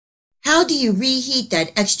How do you reheat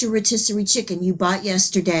that extra rotisserie chicken you bought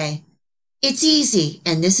yesterday? It's easy,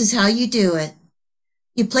 and this is how you do it.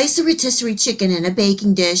 You place the rotisserie chicken in a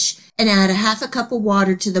baking dish and add a half a cup of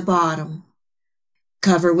water to the bottom.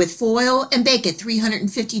 Cover with foil and bake at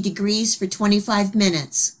 350 degrees for 25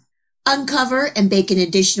 minutes. Uncover and bake an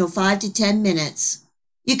additional 5 to 10 minutes.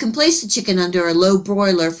 You can place the chicken under a low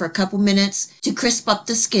broiler for a couple minutes to crisp up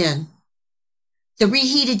the skin. The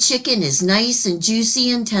reheated chicken is nice and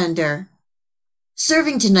juicy and tender.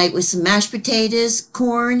 Serving tonight with some mashed potatoes,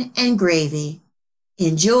 corn, and gravy.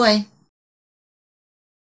 Enjoy!